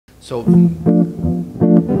So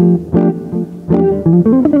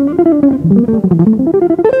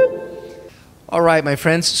all right, my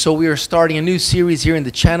friends, so we are starting a new series here in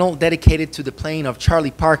the channel dedicated to the playing of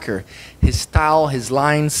Charlie Parker, his style, his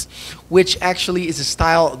lines, which actually is a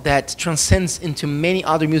style that transcends into many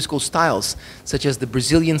other musical styles, such as the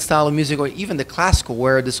Brazilian style of music or even the classical,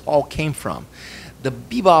 where this all came from. The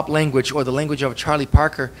bebop language, or the language of Charlie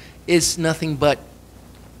Parker, is nothing but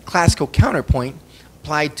classical counterpoint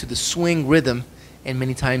applied to the swing rhythm and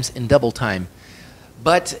many times in double time.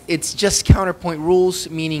 But it's just counterpoint rules,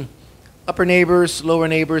 meaning upper neighbors, lower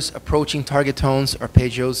neighbors, approaching target tones,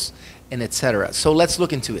 arpeggios, and etc. So let's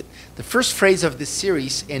look into it. The first phrase of this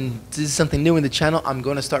series, and this is something new in the channel, I'm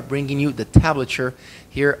going to start bringing you the tablature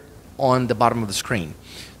here on the bottom of the screen.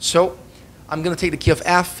 So I'm going to take the key of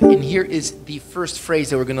F, and here is the first phrase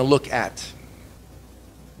that we're going to look at.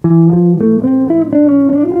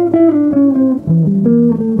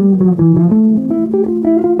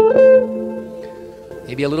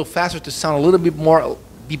 Maybe a little faster to sound a little bit more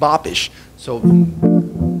bebopish. So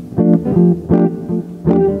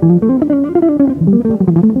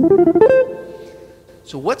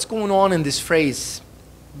what's going on in this phrase?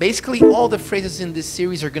 Basically, all the phrases in this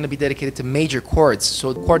series are going to be dedicated to major chords.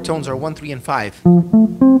 So the chord tones are 1, 3, and 5.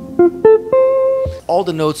 All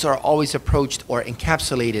the notes are always approached or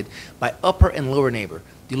encapsulated by upper and lower neighbor.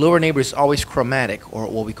 The lower neighbor is always chromatic, or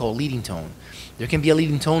what we call leading tone. There can be a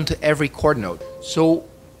leading tone to every chord note. So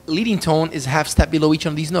leading tone is half step below each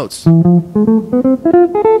of these notes. And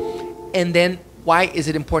then why is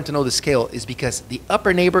it important to know the scale? Is because the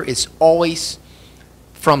upper neighbor is always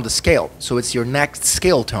from the scale. So it's your next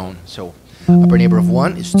scale tone. So upper neighbor of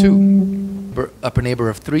 1 is 2. Upper neighbor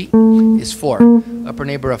of 3 is 4. Upper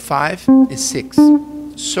neighbor of 5 is 6.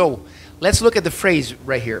 So let's look at the phrase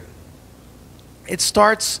right here. It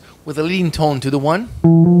starts with a leading tone to the 1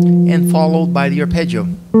 and followed by the arpeggio.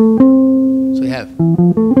 So you have.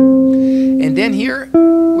 And then here,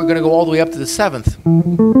 we're going to go all the way up to the 7th.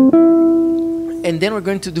 And then we're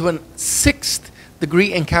going to do a 6th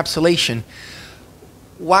degree encapsulation.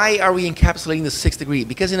 Why are we encapsulating the 6th degree?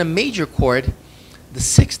 Because in a major chord, the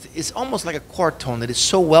 6th is almost like a chord tone that is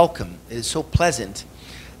so welcome, it is so pleasant,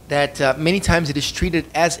 that many times it is treated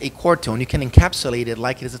as a chord tone. You can encapsulate it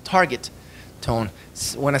like it is a target tone.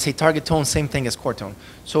 When I say target tone, same thing as chord tone.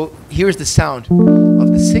 So here's the sound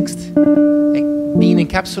of the 6th being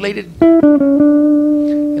encapsulated,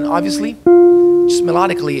 and obviously just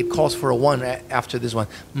melodically it calls for a 1 after this one.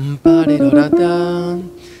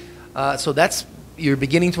 So that's, you're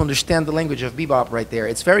beginning to understand the language of bebop right there.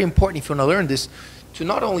 It's very important, if you want to learn this, to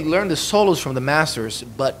not only learn the solos from the masters,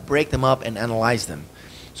 but break them up and analyze them.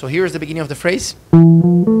 So here's the beginning of the phrase,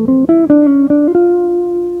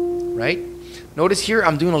 right? Notice here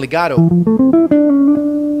I'm doing a legato.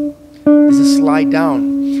 This is slide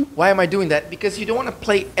down. Why am I doing that? Because you don't want to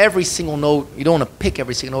play every single note. You don't want to pick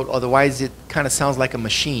every single note, otherwise it kind of sounds like a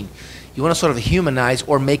machine. You want to sort of humanize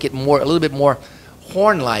or make it more, a little bit more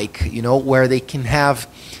horn-like, you know, where they can have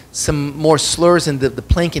some more slurs and the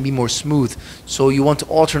playing can be more smooth. So you want to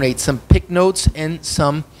alternate some pick notes and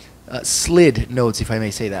some slid notes, if I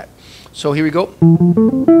may say that. So here we go.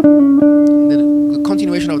 The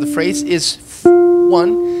continuation of the phrase is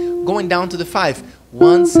 1 going down to the 5.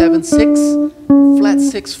 1, 7, 6, flat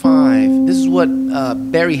 6, 5. This is what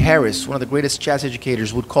Barry Harris, one of the greatest jazz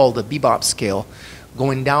educators, would call the bebop scale.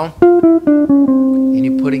 Going down, and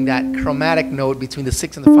you're putting that chromatic note between the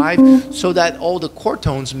 6 and the 5 so that all the chord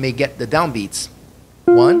tones may get the downbeats.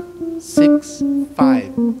 1, 6,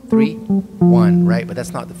 5, 3, 1, right? But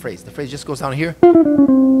that's not the phrase. The phrase just goes down here,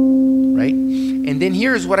 right? And then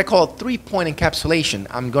here's what I call a 3-point encapsulation.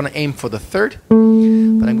 I'm going to aim for the 3rd,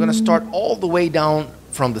 but I'm going to start all the way down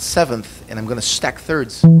from the 7th, and I'm going to stack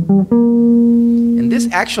thirds. And this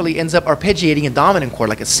actually ends up arpeggiating a dominant chord,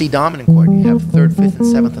 like a C dominant chord. You have 3rd, 5th, and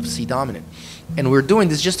 7th of C dominant. And we're doing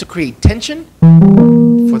this just to create tension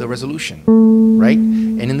for the resolution, right?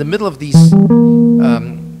 And in the middle of these,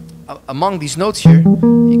 among these notes here,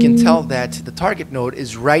 you can tell that the target note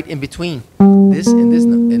is right in between this and this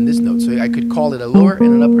note. So I could call it a lower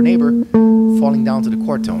and an upper neighbor falling down to the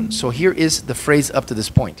chord tone. So here is the phrase up to this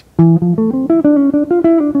point.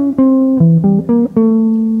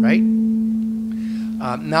 Right?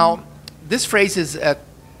 Now, this phrase is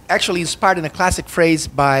actually inspired in a classic phrase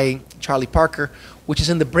by Charlie Parker, which is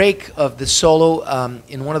in the break of the solo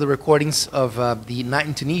in one of the recordings of the Night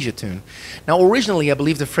in Tunisia tune. Now, originally, I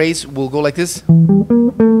believe the phrase will go like this.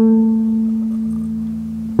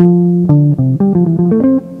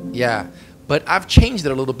 Yeah, but I've changed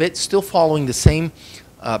it a little bit, still following the same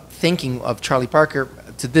thinking of Charlie Parker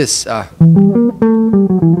to this.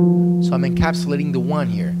 I'm encapsulating the 1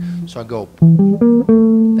 here. So I go,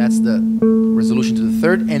 that's the resolution to the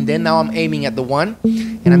third, and then now I'm aiming at the 1,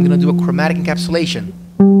 and I'm going to do a chromatic encapsulation.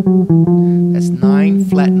 That's 9,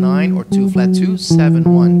 flat 9, or 2, flat 2,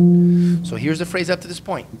 7, 1. So here's the phrase up to this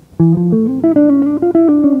point. And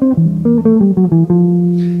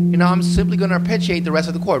now I'm simply going to arpeggiate the rest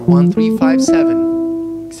of the chord. 1, 3, 5,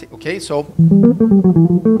 7. Okay, so.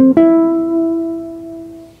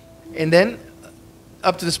 And then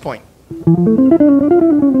up to this point. And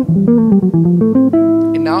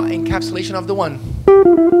now encapsulation of the 1.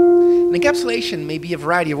 An encapsulation may be a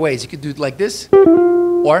variety of ways. You could do it like this,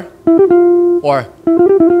 or,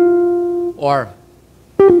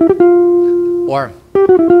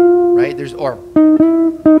 right? There's or.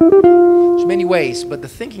 There's many ways, but the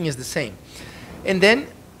thinking is the same. And then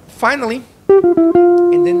finally,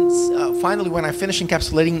 when I finish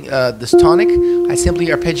encapsulating this tonic, I simply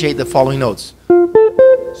arpeggiate the following notes.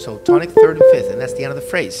 So tonic, third, and fifth, and that's the end of the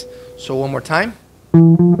phrase. So one more time.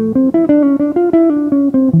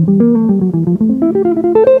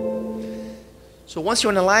 So once you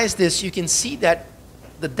analyze this, you can see that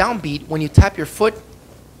the downbeat, when you tap your foot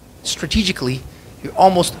strategically, you're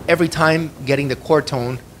almost every time getting the chord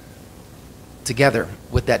tone together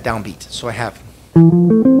with that downbeat. So I have.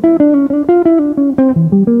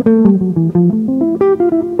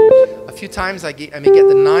 A few times I may get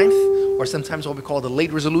the 9th, or sometimes what we call the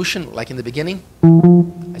late resolution, like in the beginning.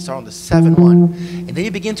 I start on the 7-1. And then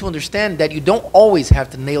you begin to understand that you don't always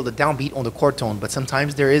have to nail the downbeat on the chord tone, but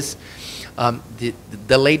sometimes there is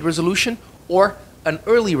the late resolution or an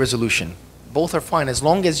early resolution. Both are fine. As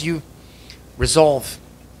long as you resolve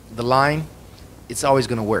the line, it's always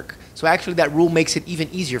going to work. So actually that rule makes it even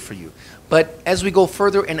easier for you. But as we go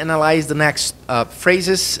further and analyze the next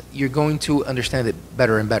phrases, you're going to understand it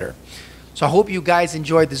better and better. So I hope you guys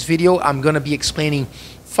enjoyed this video. I'm going to be explaining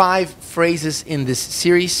 5 phrases in this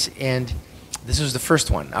series, and this is the first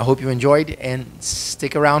one. I hope you enjoyed, and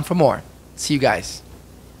stick around for more. See you guys.